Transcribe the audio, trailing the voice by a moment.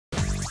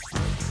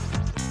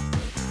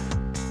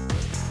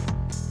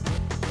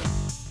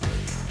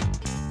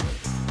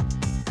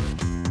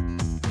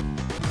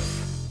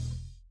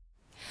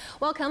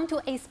Welcome to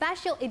a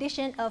special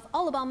edition of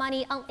All About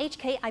Money on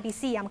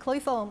HKIBC. I'm Chloe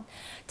Fong.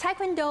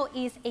 Taekwondo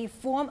is a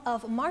form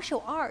of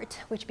martial art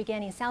which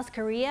began in South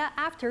Korea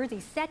after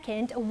the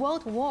Second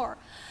World War.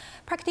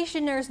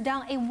 Practitioners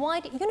don a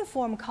white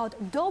uniform called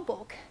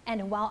dobok,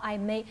 and while I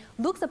may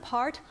look the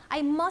part,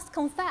 I must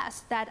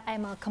confess that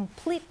I'm a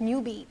complete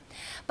newbie.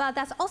 But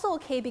that's also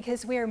okay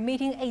because we're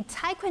meeting a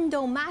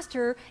Taekwondo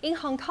master in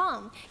Hong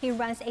Kong. He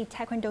runs a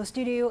Taekwondo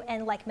studio,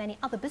 and like many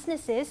other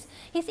businesses,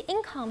 his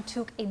income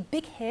took a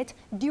big hit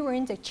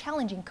during the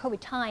challenging COVID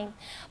time.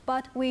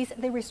 But with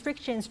the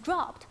restrictions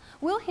dropped,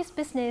 will his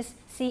business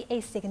see a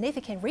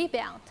significant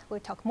rebound? We'll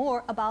talk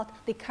more about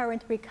the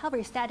current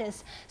recovery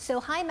status. So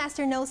hi,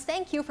 Master No,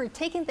 thank you for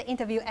taking the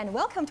interview and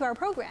welcome to our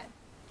program.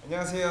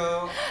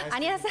 안녕하세요.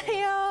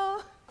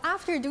 안녕하세요.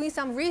 After doing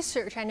some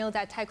research, I know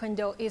that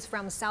Taekwondo is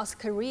from South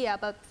Korea,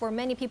 but for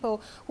many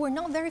people who are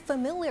not very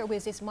familiar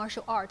with this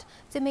martial art,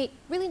 they may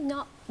really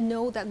not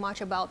know that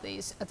much about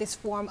this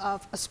form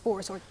of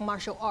sports or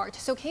martial art.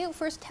 So can you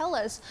first tell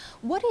us,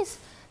 what is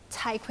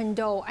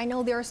Taekwondo? I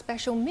know there are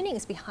special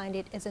meanings behind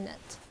it, isn't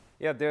it?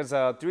 Yeah, there's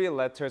three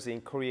letters in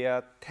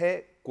Korea,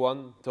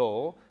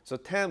 Taekwondo. So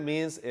Tae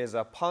means is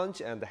a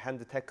punch and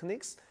hand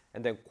techniques,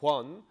 and then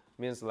Kwon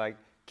means like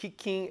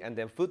kicking and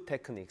then foot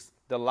techniques.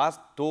 The last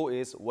Do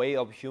is way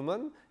of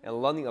human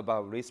and learning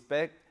about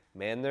respect,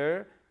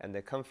 manner, and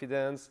then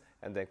confidence,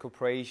 and then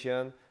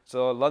cooperation.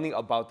 So learning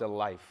about the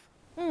life.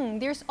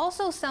 There's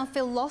also some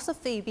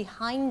philosophy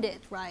behind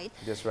it, right?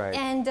 That's right.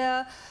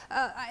 And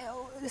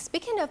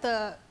speaking of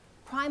the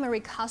primary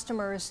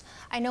customers,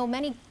 I know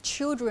many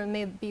children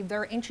may be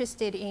very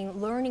interested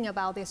in learning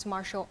about this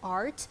martial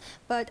art,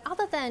 but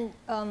other than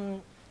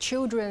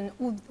children,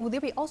 would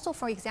there be also,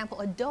 for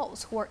example,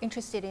 adults who are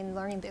interested in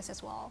learning this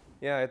as well?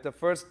 Yeah, at the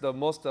first, the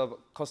most of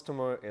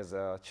customer is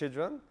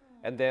children,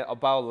 and then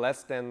about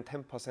less than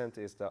 10%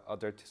 is the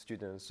adult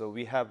students. So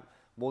we have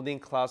morning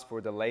class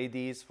for the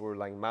ladies, for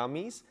like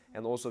mommies,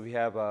 and also we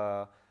have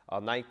a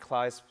night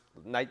class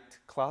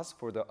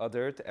for the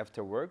adult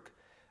after work.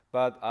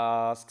 But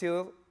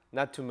still,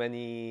 not too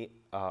many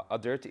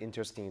adults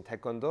interested in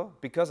Taekwondo,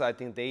 because I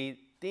think they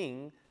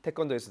think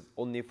Taekwondo is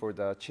only for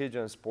the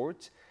children's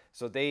sport.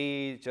 So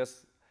they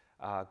just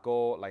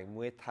go like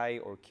Muay Thai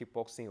or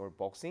kickboxing or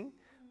boxing.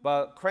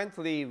 But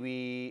currently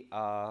we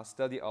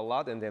study a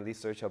lot and then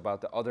research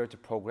about the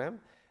adult program.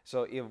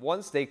 So if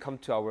once they come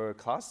to our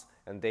class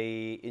and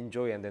they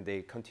enjoy and then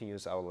they continue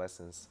our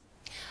lessons.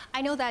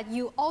 I know that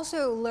you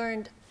also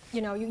learned,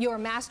 you know, you're a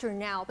master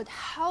now, but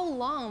how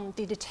long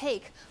did it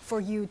take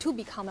for you to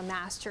become a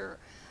master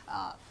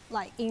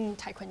like in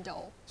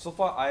Taekwondo? So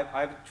far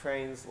I've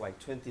trained like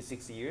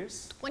 26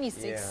 years.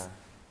 26? Yeah.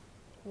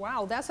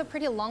 Wow, that's a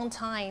pretty long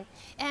time.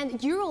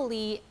 And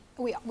usually,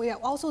 we are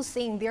also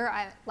seeing there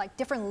are like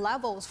different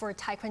levels for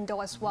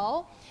Taekwondo as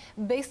well.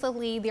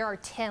 Basically, there are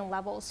 10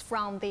 levels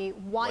from the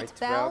white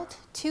belt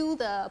to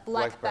the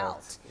black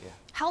belt. Yeah.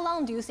 How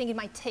long do you think it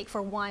might take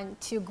for one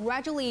to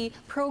gradually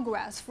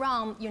progress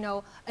from, you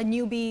know, a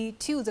newbie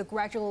to the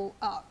gradual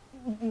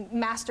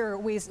master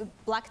with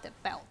black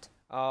belt?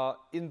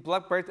 In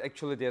black belt,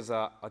 actually, there's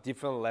a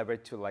different level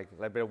to like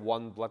level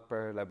 1 black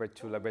belt, level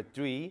 2, level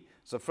 3.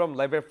 So from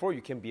level 4,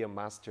 you can be a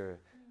master.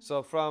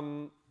 So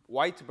from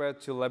white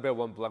belt to level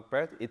 1 black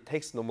belt, it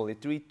takes normally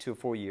 3 to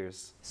 4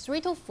 years.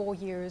 3 to 4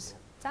 years.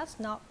 That's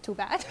not too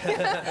bad.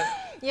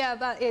 Yeah,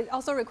 but it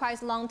also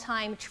requires long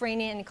time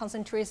training and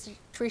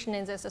concentration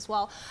in this as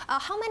well.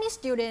 How many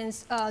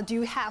students do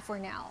you have for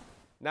now?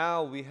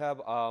 Now we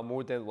have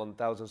more than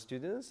 1,000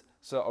 students.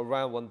 So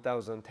around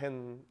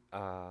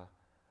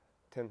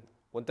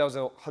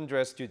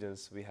 1,100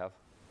 students we have.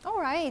 All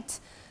right,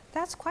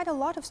 that's quite a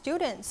lot of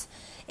students.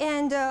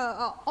 And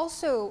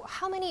also,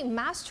 how many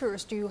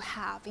masters do you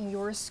have in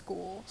your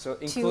school? So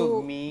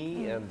include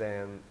me, and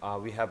then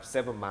we have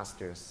 7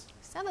 masters.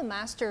 7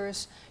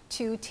 masters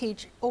to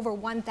teach over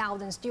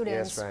 1,000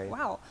 students. Yes, right.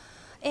 Wow.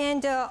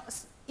 And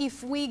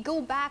if we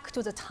go back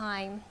to the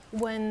time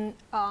when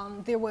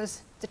there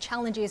was the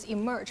challenges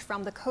emerged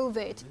from the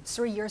COVID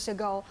 3 years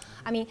ago,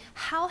 I mean,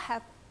 how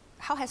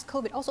has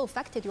COVID also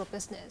affected your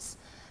business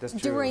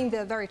during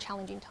the very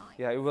challenging time?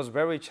 Yeah, it was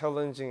very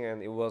challenging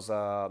and it was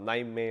a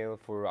nightmare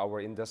for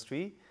our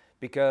industry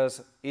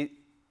because it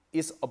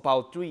is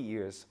about 3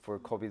 years for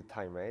COVID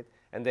time, right?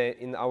 And then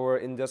in our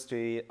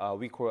industry,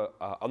 we call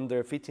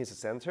under fitness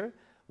center,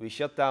 we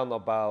shut down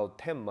about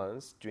 10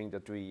 months during the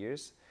 3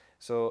 years.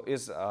 So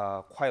it's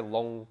a quite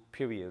long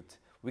period.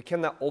 We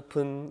cannot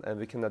open and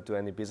we cannot do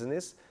any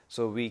business,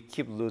 so we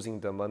keep losing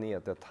the money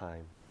at that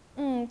time.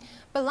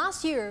 But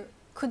last year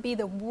could be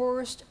the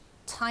worst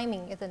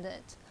timing, isn't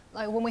it?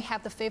 Like when we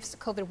have the 5th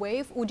COVID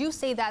wave, would you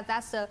say that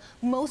that's the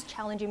most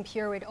challenging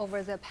period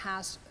over the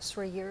past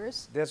 3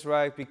 years? That's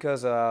right,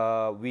 because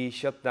we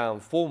shut down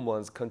 4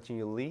 months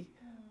continually.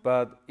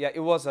 But yeah,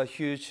 it was a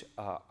huge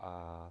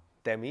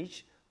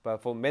damage.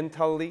 But for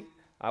mentally,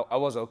 I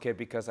was okay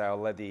because I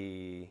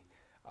already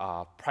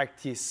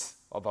practiced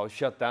about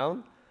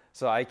shutdown,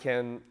 so I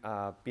can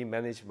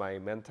manage my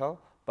mental.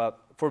 But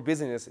for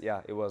business,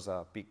 yeah, it was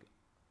a big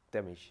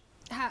damage.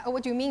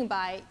 What do you mean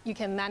by you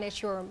can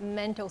manage your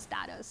mental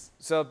status?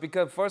 So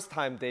because first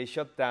time they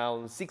shut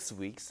down 6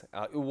 weeks,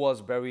 it was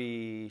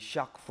very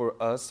shock for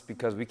us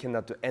because we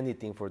cannot do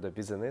anything for the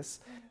business.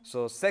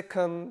 So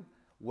second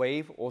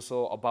wave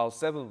also about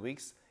 7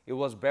 weeks, it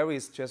was very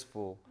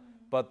stressful.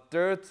 But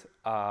third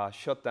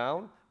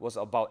shutdown was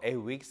about 8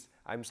 weeks.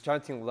 I'm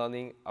starting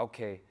learning,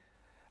 okay,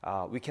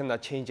 we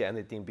cannot change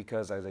anything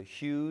because there's a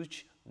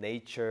huge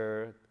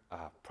nature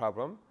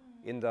problem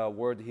in the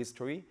world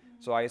history.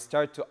 So I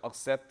start to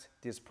accept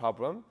this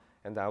problem,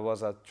 and I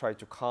was try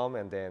to calm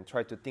and then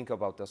try to think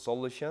about the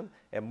solution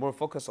and more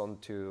focus on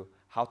to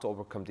how to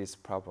overcome this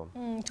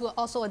problem. To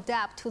also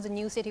adapt to the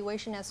new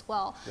situation as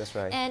well. That's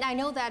right. And I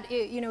know that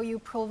you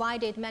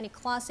provided many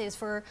classes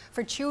for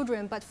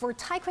children, but for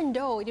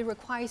Taekwondo it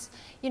requires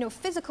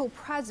physical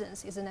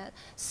presence, isn't it?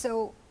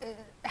 So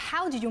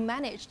how did you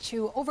manage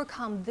to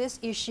overcome this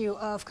issue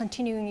of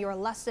continuing your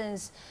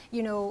lessons,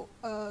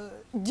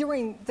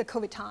 during the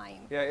COVID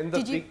time? Yeah,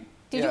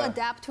 Did you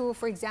adapt to,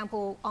 for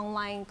example,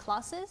 online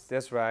classes?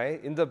 That's right.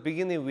 In the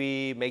beginning,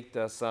 we make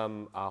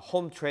some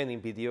home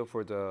training video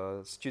for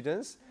the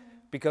students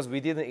because we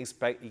didn't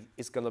expect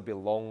it's going to be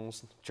a long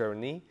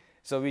journey.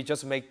 So we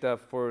just make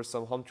for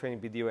some home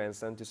training video and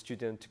send to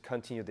students to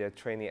continue their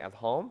training at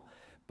home.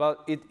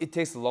 But it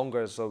takes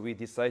longer, so we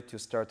decided to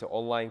start an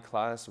online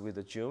class with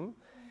the Zoom.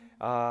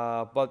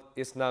 But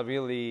it's not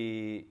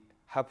really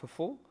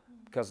helpful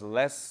because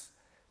less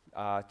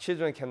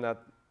children cannot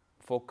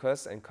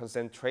focus and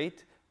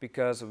concentrate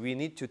because we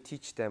need to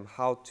teach them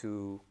how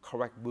to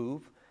correct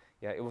move.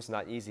 Yeah, it was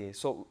not easy.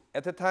 So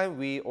at the time,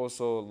 we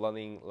also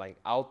learning like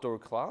outdoor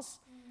class,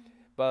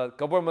 but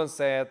government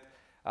said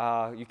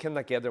you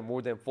cannot gather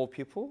more than 4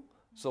 people.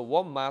 So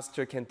one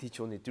master can teach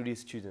only 3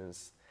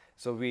 students.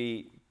 So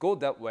we go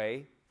that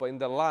way, but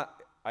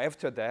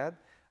after that,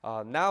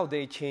 now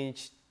they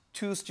changed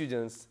 2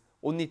 students,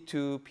 only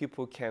 2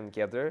 people can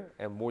gather,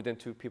 and more than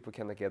 2 people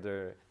cannot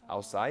gather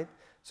outside.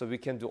 So we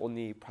can do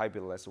only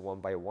private lesson 1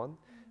 by 1.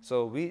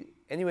 So we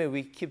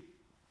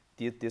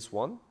did this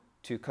one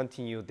to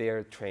continue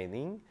their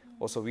training.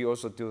 Also, we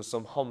also do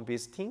some home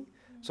visiting.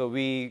 So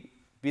we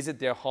visit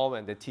their home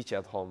and they teach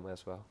at home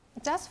as well.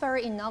 That's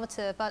very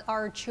innovative, but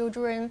our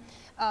children,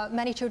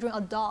 many children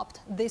adopt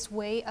this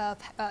way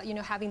of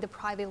having the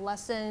private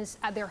lessons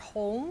at their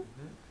home.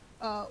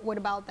 What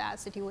about that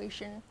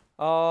situation?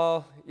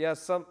 Yeah,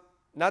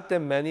 not that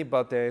many,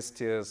 but there's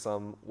still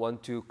some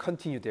want to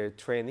continue their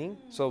training.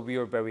 So we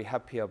are very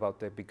happy about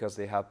that because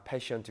they have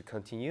passion to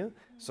continue.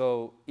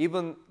 So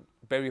even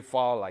very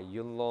far, like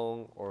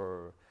Yunlong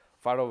or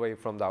far away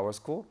from our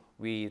school,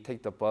 we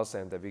take the bus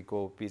and we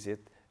go visit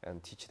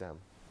and teach them.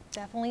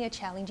 Definitely a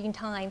challenging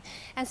time.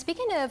 And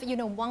speaking of,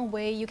 one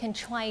way you can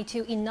try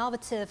to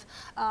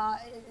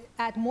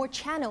add more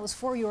channels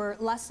for your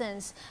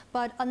lessons.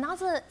 But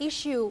another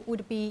issue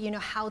would be,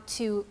 how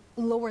to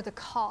lower the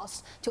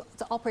cost,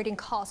 the operating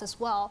costs as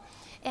well.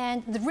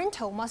 And the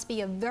rental must be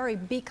a very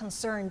big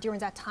concern during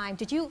that time.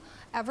 Did you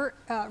ever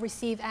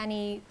receive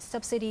any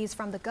subsidies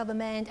from the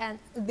government? And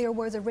there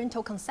was a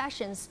rental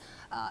concessions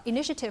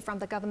initiative from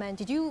the government.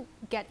 Did you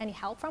get any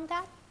help from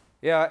that?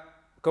 Yeah.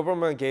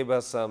 Government gave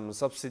us some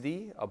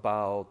subsidy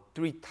about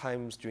 3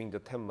 times during the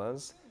 10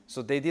 months.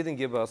 So they didn't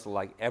give us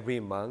like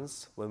every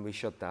month when we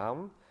shut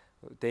down.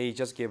 They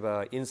just gave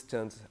an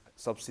instant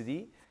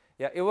subsidy.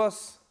 Yeah, it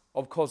was,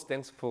 of course,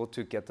 thankful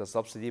to get the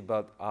subsidy,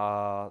 but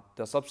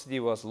the subsidy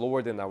was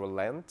lower than our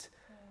rent.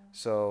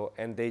 So,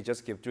 and they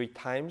just give 3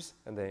 times,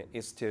 and then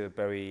it's still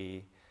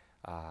very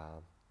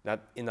not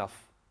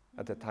enough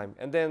at the time.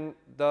 And then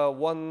the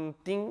one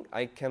thing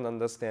I can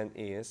understand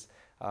is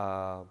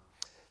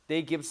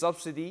they give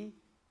subsidy,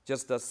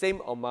 just the same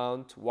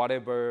amount,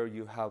 whatever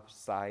you have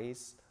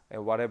size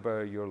and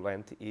whatever your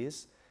rent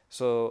is.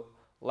 So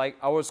like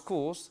our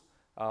schools,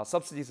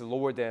 subsidy is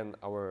lower than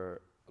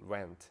our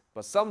rent.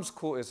 But some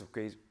school is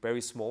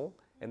very small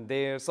and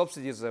their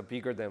subsidies are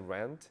bigger than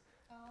rent.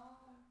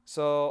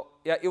 So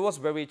yeah, it was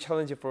very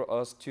challenging for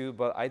us too,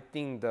 but I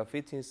think the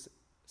fitness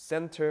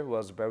center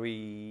was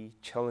very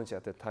challenging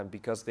at the time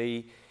because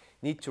they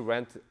need to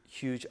rent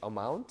huge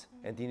amount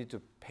and they need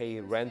to pay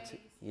rent. Space.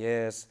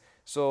 Yes.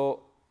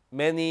 So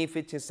many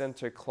fitness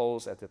centers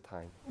closed at the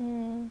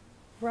time.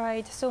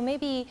 Right. So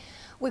maybe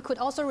we could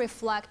also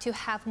reflect to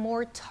have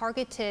more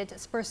targeted,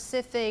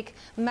 specific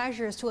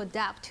measures to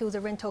adapt to the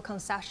rental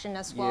concession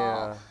as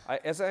well. Yeah.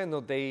 As I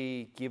know,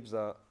 they give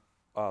the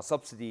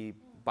subsidy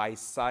by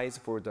size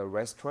for the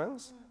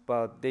restaurants,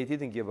 but they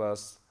didn't give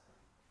us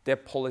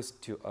that policy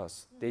to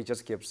us. They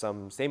just give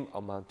same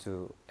amount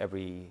to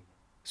every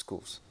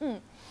schools.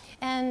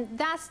 And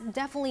that's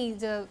definitely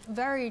the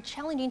very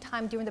challenging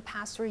time during the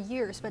past 3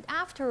 years. But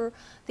after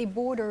the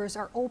borders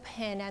are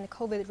open and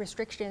COVID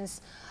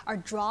restrictions are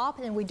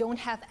dropped and we don't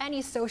have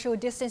any social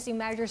distancing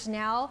measures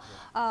now,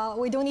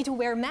 we don't need to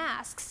wear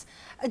masks.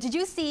 Did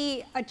you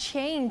see a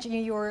change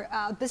in your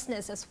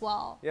business as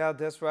well? Yeah,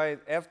 that's right.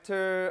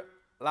 After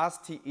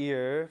last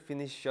year,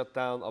 finished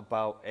shutdown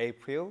about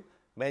April,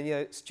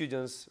 many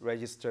students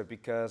registered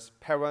because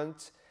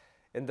parents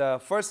In the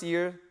first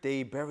year,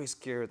 they very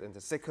scared. In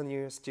the second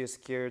year, still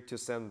scared to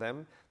send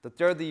them. The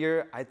third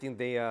year, I think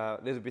they are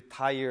a little bit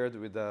tired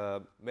with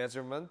the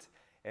measurement.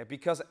 And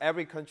because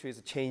every country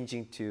is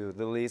changing to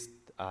the least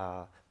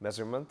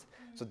measurement.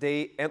 So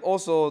and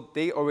also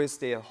they always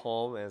stay at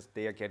home as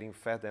they are getting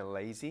fat and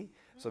lazy.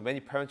 So many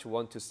parents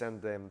want to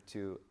send them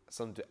to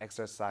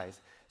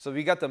exercise. So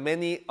we got the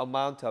many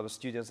amount of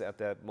students at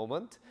that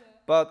moment.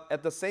 But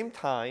at the same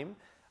time,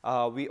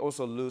 we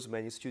also lose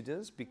many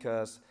students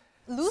because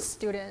lose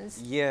students?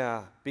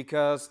 Yeah,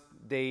 because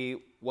they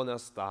want to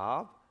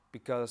stop,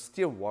 because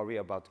still worry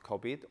about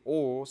COVID,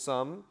 or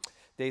some,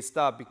 they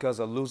stop because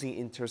of losing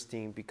interest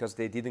because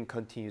they didn't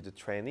continue the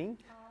training.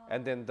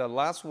 And then the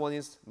last one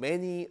is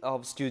many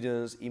of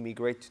students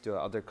immigrate to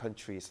other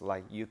countries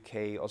like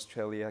UK,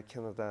 Australia,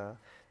 Canada.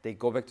 They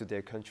go back to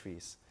their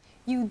countries.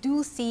 You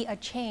do see a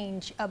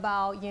change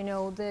about, you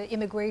know, the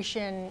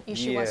immigration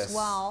issue as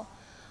well.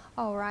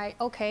 All right,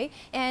 okay.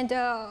 And,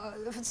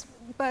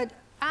 but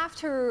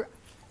after,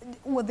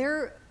 well,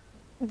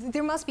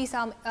 there must be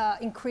some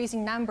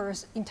increasing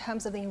numbers in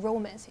terms of the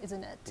enrollments,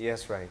 isn't it?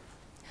 Yes, right.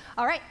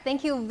 All right,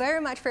 thank you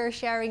very much for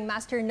sharing,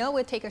 Master No.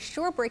 We'll take a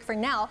short break for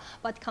now,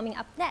 but coming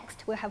up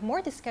next, we'll have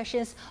more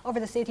discussions over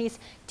the city's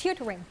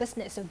tutoring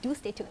business, so do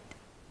stay tuned.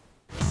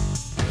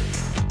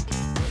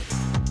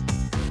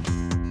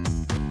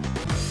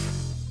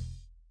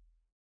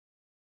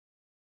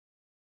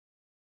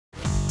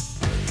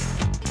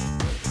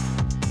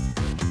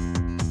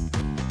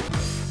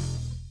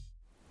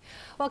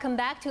 Welcome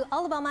back to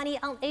All About Money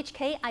on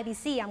HK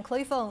IBC. I'm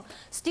Chloe Fong.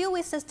 Still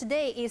with us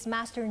today is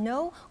Master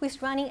No, who is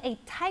running a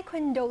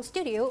Taekwondo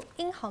studio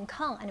in Hong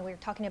Kong, and we're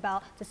talking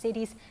about the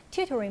city's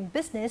tutoring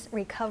business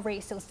recovery.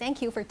 So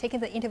thank you for taking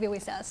the interview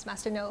with us,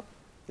 Master No.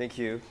 Thank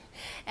you.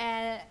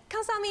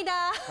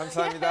 감사합니다.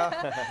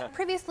 감사합니다.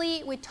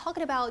 Previously, we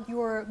talked about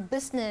your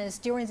business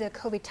during the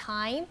COVID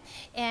time,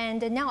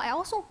 and now I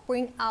also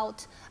bring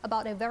out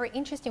about a very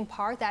interesting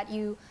part that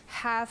you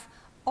have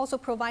also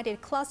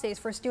provided classes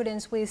for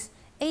students with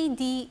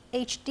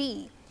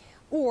ADHD,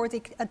 or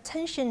the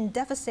attention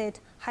deficit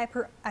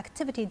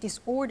hyperactivity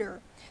disorder.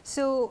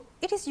 So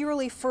it is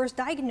usually first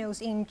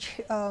diagnosed in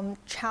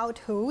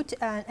childhood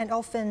and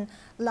often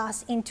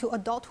lasts into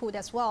adulthood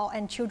as well.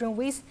 And children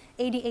with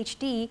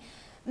ADHD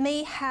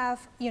may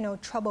have, you know,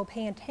 trouble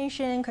paying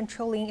attention,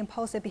 controlling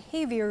impulsive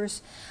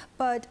behaviors.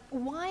 But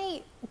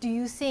why do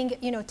you think,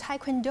 you know,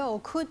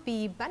 Taekwondo could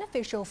be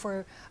beneficial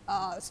for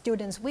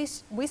students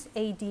with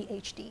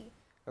ADHD?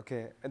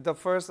 Okay, at the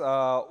first,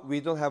 we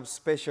don't have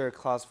special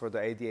class for the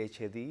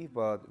ADHD,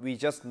 but we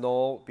just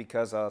know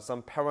because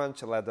some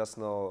parents let us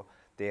know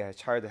their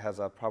child has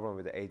a problem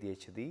with the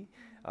ADHD.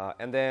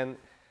 And then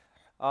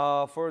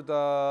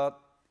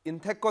in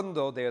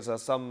Taekwondo,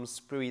 there's some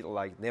spirit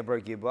like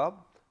never give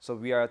up. So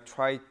we are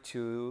trying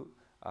to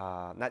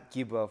not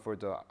give up for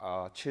the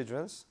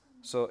children.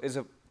 So it's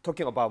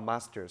talking about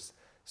masters.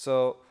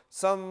 So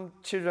some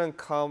children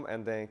come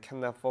and then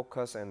cannot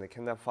focus and they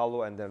cannot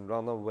follow and then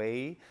run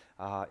away.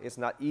 It's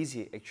not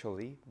easy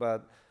actually,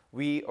 but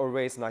we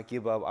always not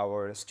give up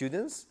our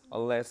students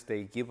unless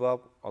they give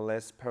up,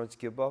 unless parents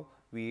give up.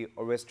 We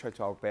always try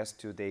to our best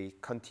to they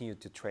continue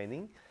to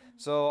training.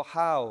 So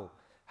how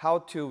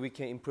we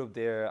can improve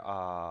their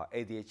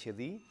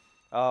ADHD?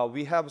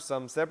 We have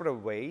several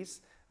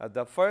ways.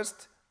 The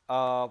first,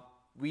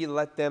 we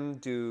let them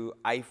do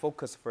eye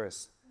focus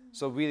first.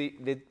 So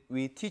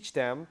we teach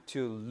them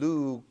to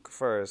look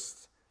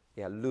first.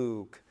 Yeah,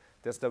 look.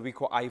 That's we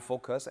call eye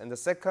focus. And the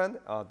second,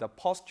 the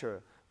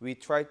posture. We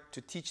try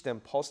to teach them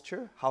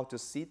posture, how to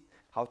sit,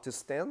 how to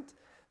stand.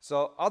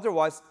 So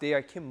otherwise,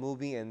 they keep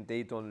moving and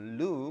they don't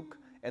look,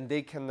 and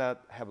they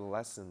cannot have a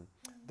lesson.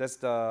 That's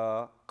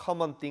the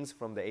common things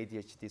from the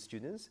ADHD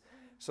students.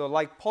 So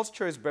like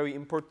posture is very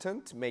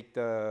important to make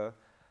the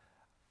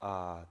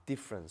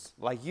difference.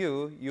 Like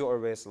you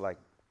always like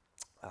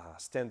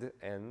stand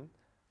and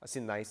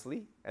sit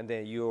nicely, and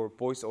then your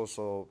voice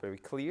also very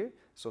clear.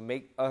 So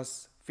make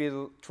us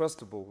feel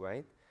trustable,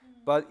 right?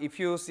 But if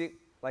you sit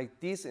like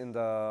this in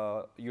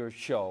your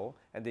show,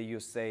 and then you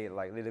say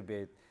like a little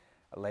bit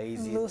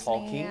lazy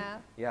talking,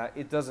 yeah,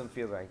 it doesn't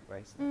feel right,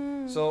 right?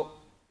 So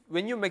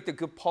when you make the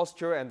good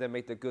posture and then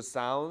make the good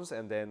sounds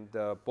and then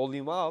the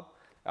volume up,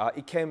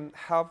 it can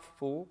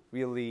helpful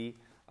really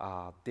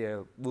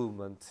their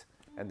movement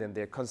and then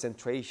their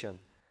concentration.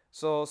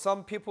 So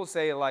some people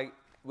say like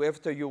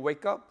after you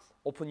wake up,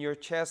 open your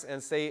chest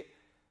and say,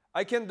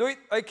 I can do it,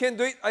 I can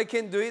do it, I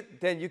can do it.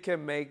 Then you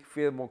can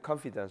feel more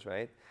confidence,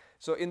 right?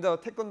 So in the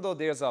Taekwondo,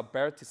 there's a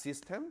belt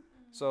system.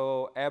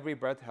 So every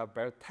belt have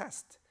belt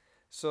test.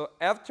 So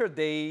after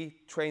they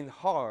train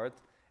hard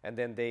and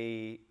then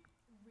they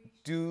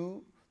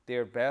do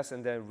their best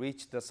and then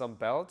reach some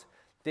belt,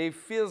 they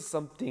feel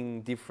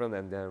something different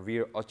and then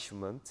real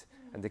achievement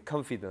and the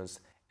confidence.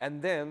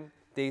 And then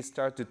they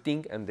start to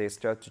think and they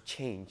start to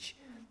change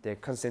their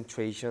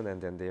concentration and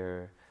then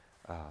their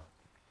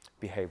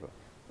behavior.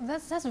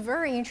 That's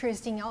very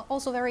interesting,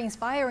 also very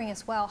inspiring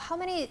as well. How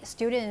many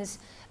students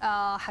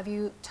have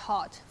you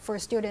taught for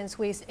students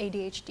with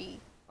ADHD?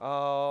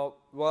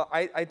 Well,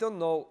 I don't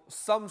know.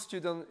 Some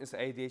student is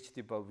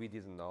ADHD, but we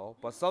didn't know.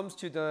 But some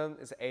student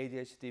is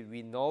ADHD,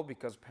 we know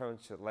because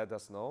parents should let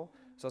us know.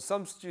 So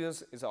some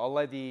students is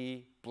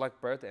already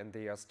black belt and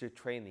they are still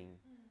training.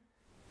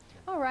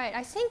 All right,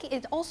 I think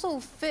it also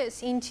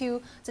fits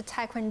into the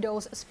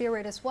Taekwondo's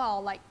spirit as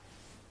well, like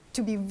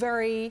to be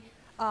very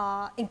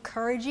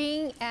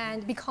encouraging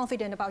and be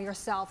confident about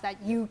yourself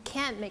that you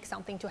can make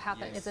something to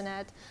happen, Yes. isn't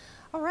it?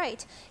 All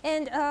right,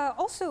 and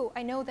also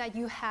I know that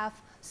you have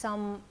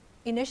some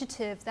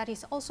initiative that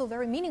is also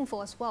very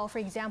meaningful as well. For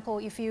example,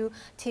 if you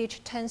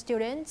teach 10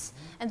 students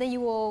and then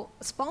you will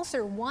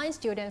sponsor one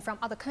student from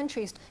other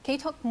countries, can you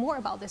talk more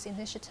about this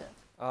initiative?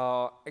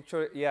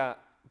 Actually, yeah.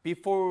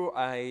 Before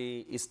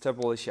I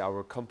establish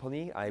our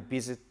company, I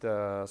visit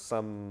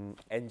some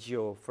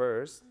NGO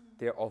first,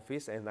 their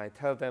office, and I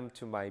tell them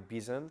to my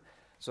vision.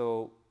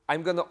 So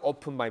I'm gonna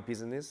open my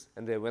business,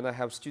 and then when I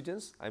have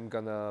students, I'm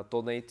gonna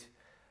donate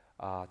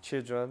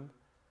children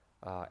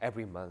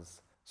every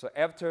month. So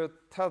after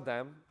tell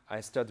them,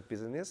 I start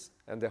business,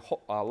 and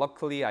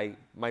luckily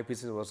my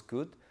business was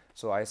good.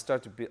 So I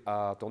start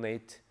to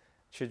donate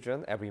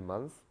children every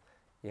month.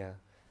 Yeah.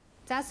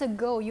 That's a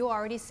goal you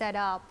already set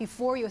up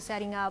before you're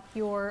setting up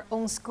your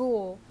own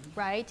school,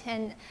 right?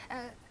 And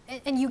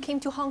you came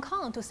to Hong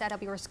Kong to set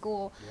up your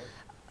school. Yep.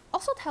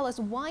 Also tell us,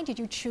 why did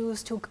you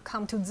choose to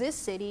come to this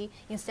city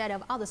instead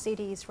of other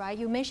cities, right?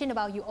 You mentioned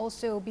about you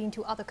also been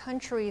to other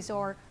countries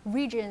or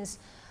regions.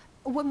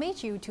 What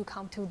made you to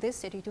come to this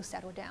city to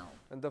settle down?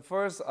 And the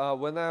first,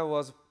 when I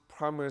was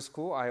primary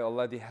school, I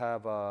already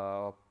have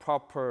a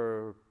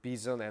proper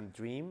vision and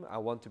dream. I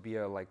want to be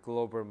a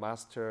global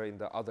master in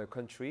the other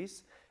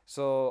countries.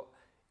 So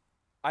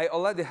I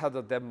already had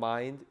that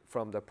mind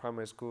from the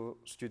primary school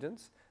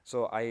students.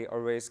 So I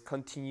always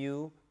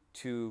continue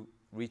to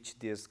reach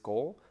this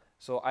goal.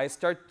 So I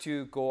start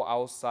to go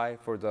outside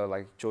for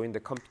the join the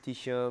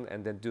competition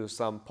and then do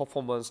some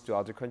performance to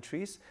other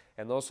countries.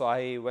 And also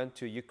I went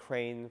to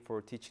Ukraine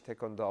for teaching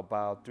Taekwondo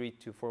about 3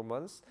 to 4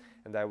 months.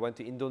 And I went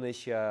to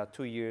Indonesia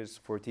 2 years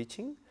for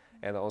teaching,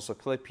 and also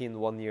Philippines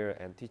 1 year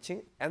and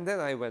teaching. And then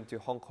I went to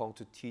Hong Kong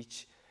to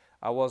teach.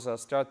 I was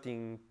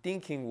starting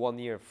thinking 1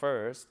 year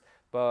first,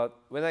 but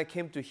when I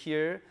came to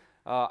here,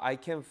 I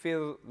can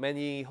feel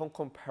many Hong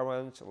Kong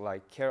parents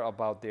care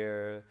about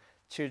their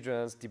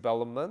children's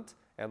development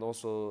and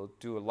also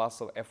do lots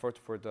of effort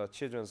for the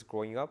children's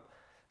growing up.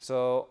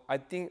 So I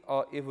think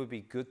it would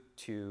be good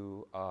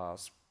to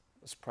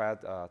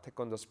spread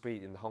Taekwondo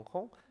spirit in Hong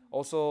Kong.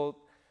 Also,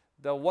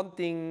 the one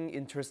thing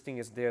interesting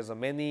is there's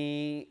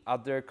many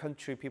other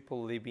country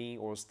people living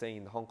or staying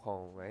in Hong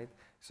Kong, right?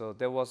 So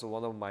that was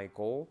one of my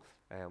goal,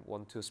 and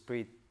want to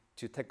spread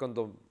to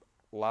Taekwondo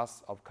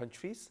lots of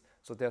countries.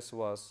 So that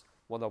was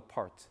one of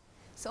part.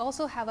 So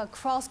also have a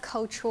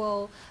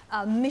cross-cultural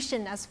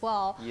mission as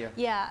well. Yeah.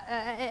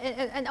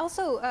 Yeah, and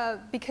also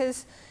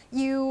because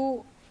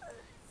you've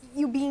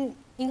been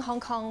in Hong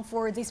Kong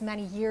for these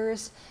many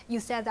years, you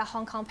said that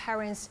Hong Kong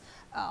parents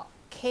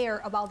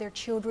care about their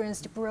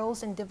children's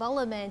growth and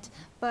development,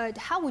 but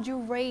how would you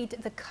rate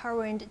the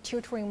current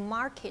tutoring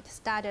market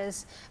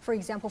status, for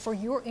example, for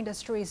your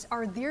industries?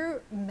 Are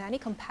there many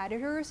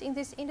competitors in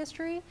this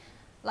industry,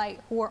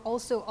 who are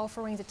also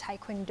offering the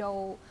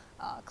Taekwondo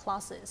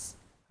classes?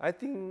 I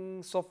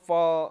think so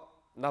far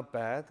not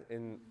bad.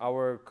 In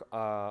our,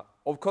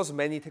 of course,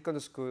 many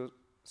Taekwondo schools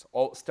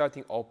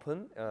starting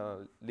open,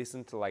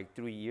 listen to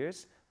 3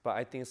 years, but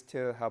I think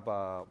still have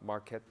a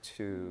market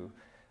to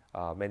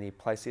many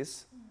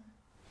places.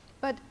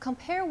 But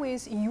compare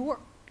with your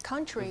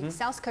country,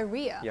 South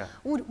Korea, Yeah.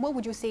 what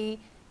would you say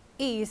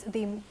is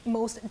the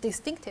most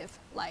distinctive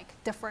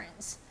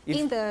difference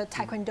in the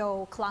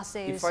Taekwondo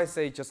classes? If I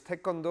say just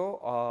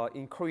Taekwondo,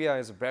 in Korea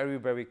is very,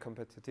 very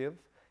competitive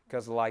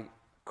because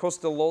across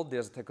the road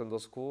there's a Taekwondo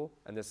school,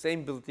 and the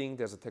same building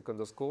there's a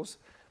Taekwondo schools,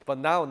 but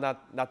now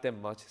not that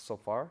much so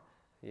far.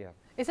 Yeah.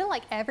 Is it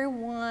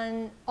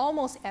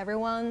almost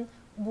everyone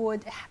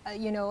would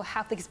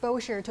have the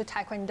exposure to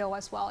Taekwondo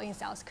as well in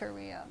South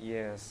Korea?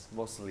 Yes,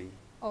 mostly.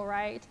 All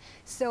right.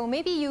 So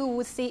maybe you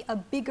would see a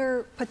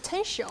bigger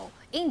potential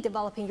in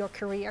developing your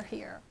career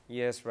here.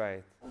 Yes,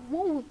 right.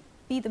 What would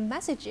be the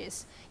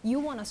messages you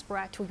want to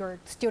spread to your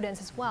students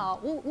as well?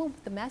 What would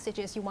be the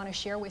messages you want to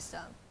share with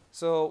them?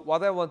 So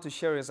what I want to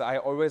share is I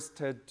always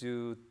try to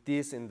do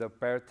this in the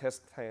bear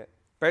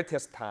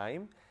test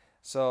time.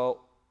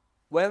 So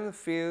when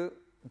feel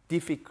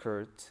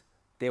difficult,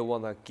 they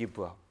want to give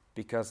up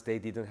because they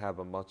didn't have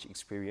much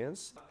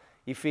experience.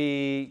 If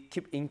we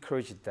keep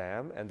encouraging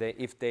them, and then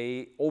if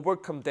they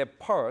overcome that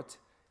part,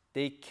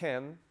 they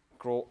can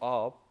grow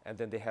up, and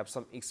then they have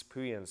some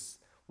experience.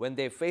 When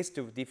they face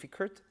the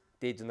difficult,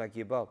 they do not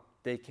give up.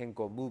 They can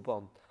go move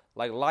on.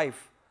 Like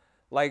life,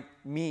 like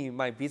me,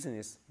 my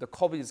business, the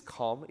COVID is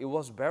calm. It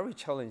was very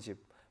challenging.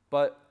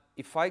 But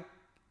if I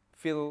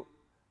feel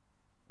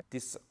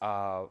this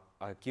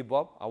give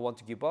up, I want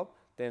to give up,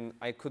 then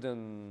I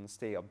couldn't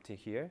stay up to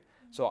here.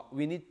 So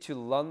we need to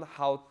learn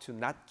how to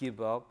not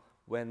give up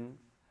when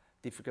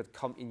difficult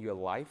come in your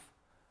life.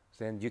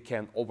 Then you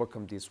can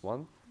overcome this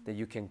one. that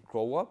you can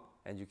grow up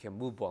and you can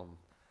move on.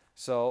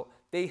 So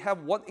they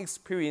have one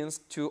experience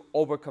to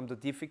overcome the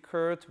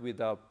difficult with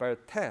a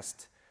bad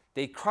test.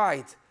 They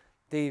cried,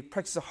 they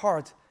practiced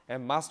hard,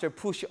 and master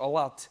pushed a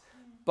lot.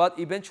 But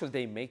eventually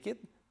they make it,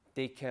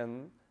 they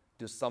can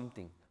do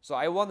something. So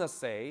I want to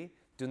say,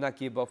 do not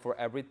give up for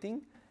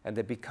everything, and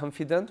then be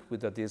confident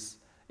with this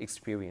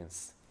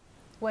experience.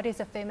 What is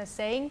a famous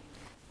saying?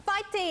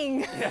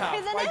 Fighting! Yeah,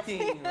 isn't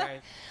fighting, it?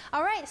 right.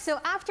 All right, so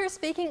after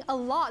speaking a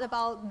lot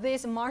about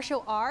this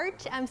martial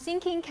art, I'm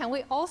thinking, can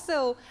we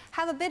also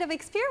have a bit of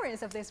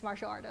experience of this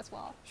martial art as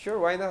well? Sure,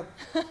 why not?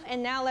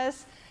 And now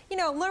let's,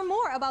 learn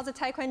more about the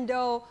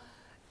Taekwondo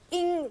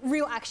in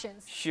real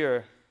actions.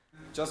 Sure.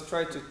 Just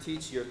try to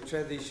teach your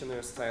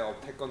traditional style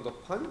of Taekwondo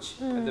punch,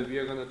 and then we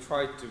are going to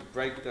try to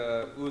break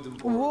the wooden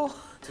board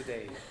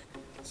today.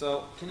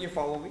 So, can you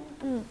follow me?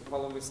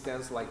 Follow me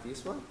stance like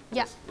this one.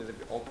 Yeah. Just a little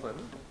bit open.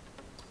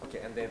 Okay,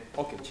 and then,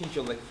 change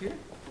your leg here.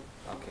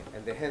 Okay,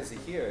 and the hands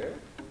here.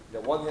 The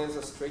one hand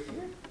is straight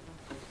here.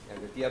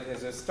 And the other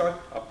hand is start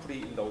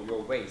putting in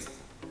your waist.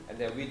 And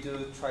then we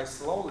do try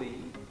slowly.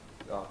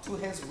 Two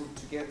hands move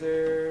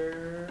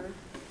together.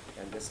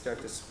 And then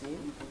start to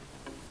spin.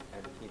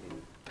 And hit it.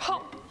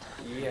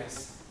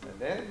 Yes. And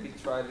then we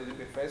try a little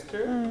bit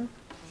faster.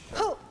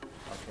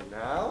 Okay,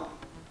 now.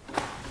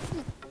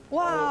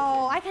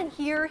 Wow, I can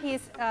hear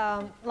his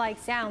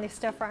sound, his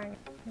stuff.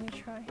 Let me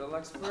try.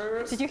 Relax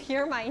first. Did you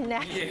hear my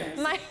neck? Yes.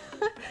 My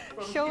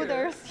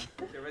shoulders.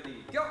 Here. Okay,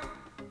 ready, go!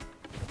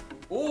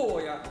 Oh,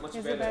 yeah, much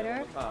Is better. it better?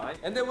 One more time.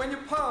 And then when you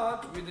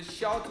punch, with the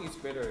shouting is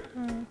better.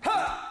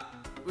 Ha!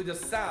 With the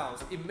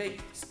sounds, it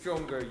makes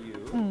stronger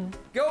you.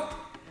 Go!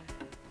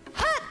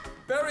 Ha!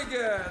 Very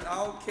good,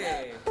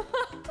 okay.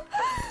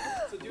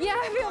 So Yeah,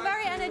 I feel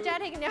very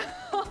energetic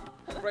now.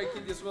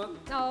 Breaking this one?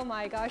 Oh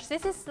my gosh,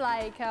 this is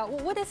like,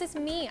 what does this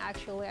mean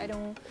actually?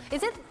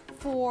 Is it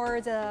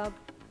for the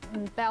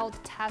belt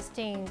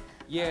testing?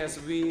 Yes,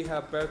 we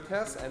have belt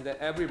tests, and then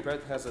every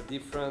belt has a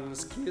different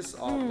skills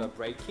of the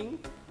breaking.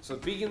 So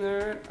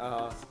beginner,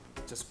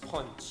 just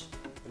punch.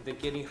 And then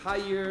getting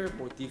higher,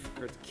 more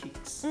difficult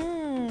kicks.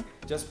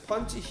 Just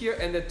punch here,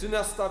 and then do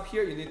not stop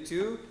here. You need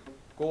to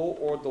go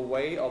all the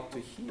way up to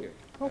here.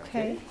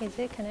 Okay. Is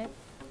it connect?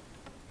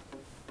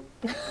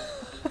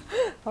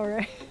 All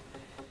right.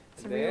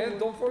 And then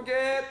don't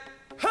forget,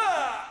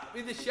 ha!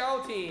 With the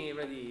shouting.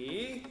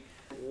 Ready?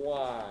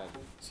 1,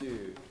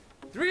 2,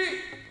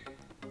 3.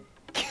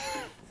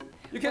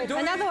 You can do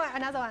another it.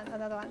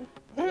 Another one.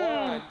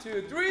 1,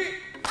 2, 3.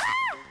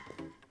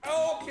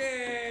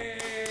 Okay.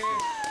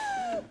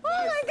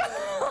 Oh my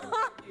god.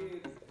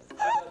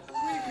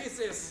 3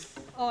 pieces.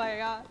 Oh my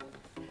god.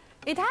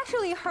 It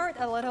actually hurt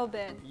a little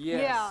bit.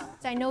 Yes.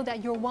 Yeah. I know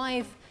that your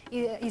wife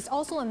is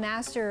also a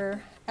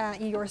master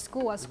in your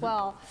school as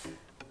well.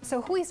 So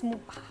who is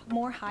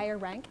more higher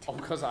ranked? Oh,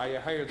 because I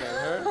higher than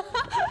her.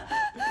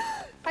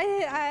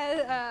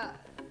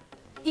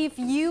 If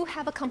you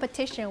have a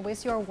competition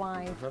with your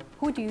wife,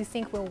 who do you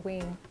think will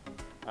win?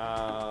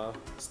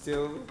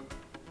 Still,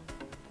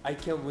 I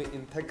can win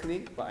in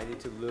technique, but I need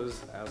to lose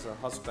as a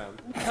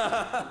husband.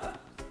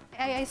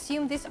 I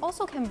assume this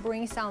also can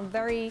bring some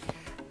very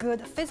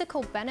good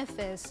physical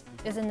benefits,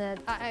 isn't it?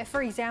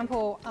 For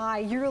example, I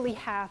usually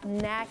have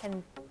neck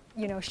and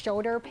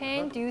shoulder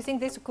pain. Do you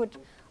think this could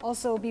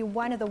also be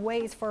one of the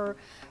ways for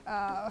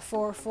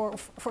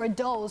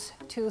adults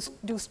to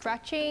do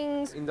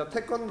stretching? In the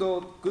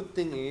Taekwondo, good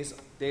thing is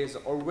there's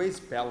always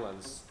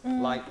balance.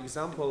 Like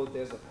example,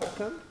 there's a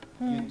pattern.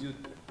 You do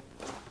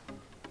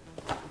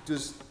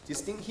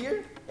this thing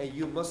here, and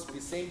you must be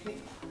same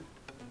thing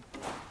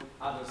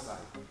other side.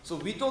 So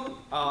we don't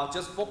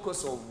just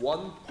focus on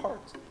one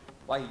part.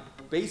 Like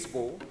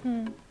baseball,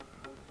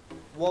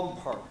 one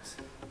part,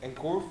 and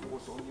golf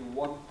was only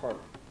one part.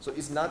 So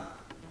it's not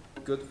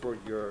good for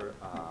your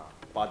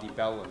body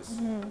balance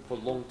for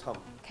long term.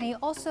 Can you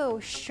also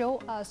show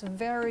us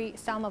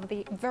some of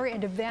the very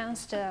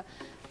advanced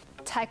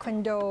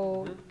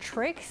Taekwondo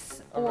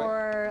tricks,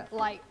 or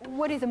like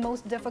what is the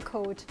most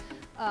difficult,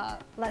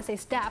 let's say,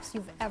 steps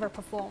you've ever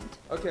performed?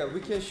 Okay, we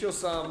can show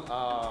some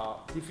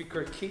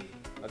difficult kick.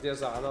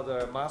 There's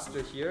another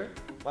master here.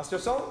 Master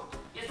Song?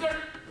 Yes, sir.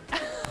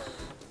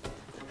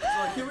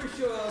 So here we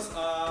show us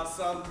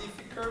some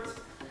difficult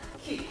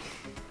kick.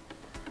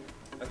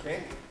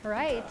 Okay.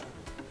 Right.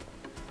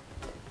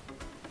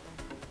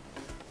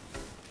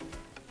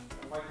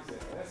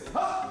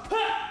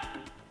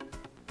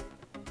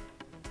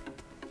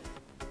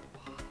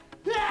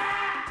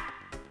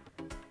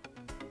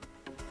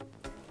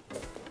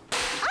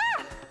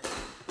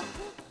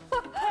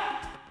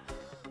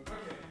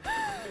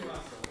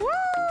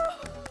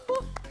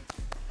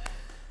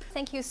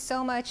 Thank you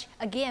so much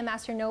again,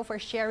 Master No, for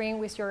sharing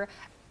with your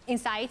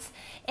insights.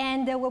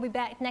 And we'll be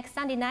back next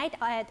Sunday night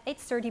at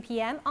 8:30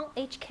 p.m. on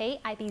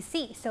HK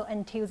IBC. So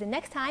until the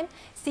next time,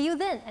 see you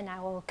then. And I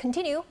will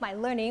continue my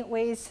learning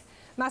with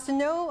Master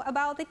No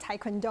about the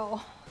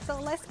Taekwondo. So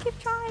let's keep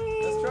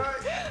trying. Let's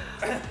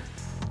try.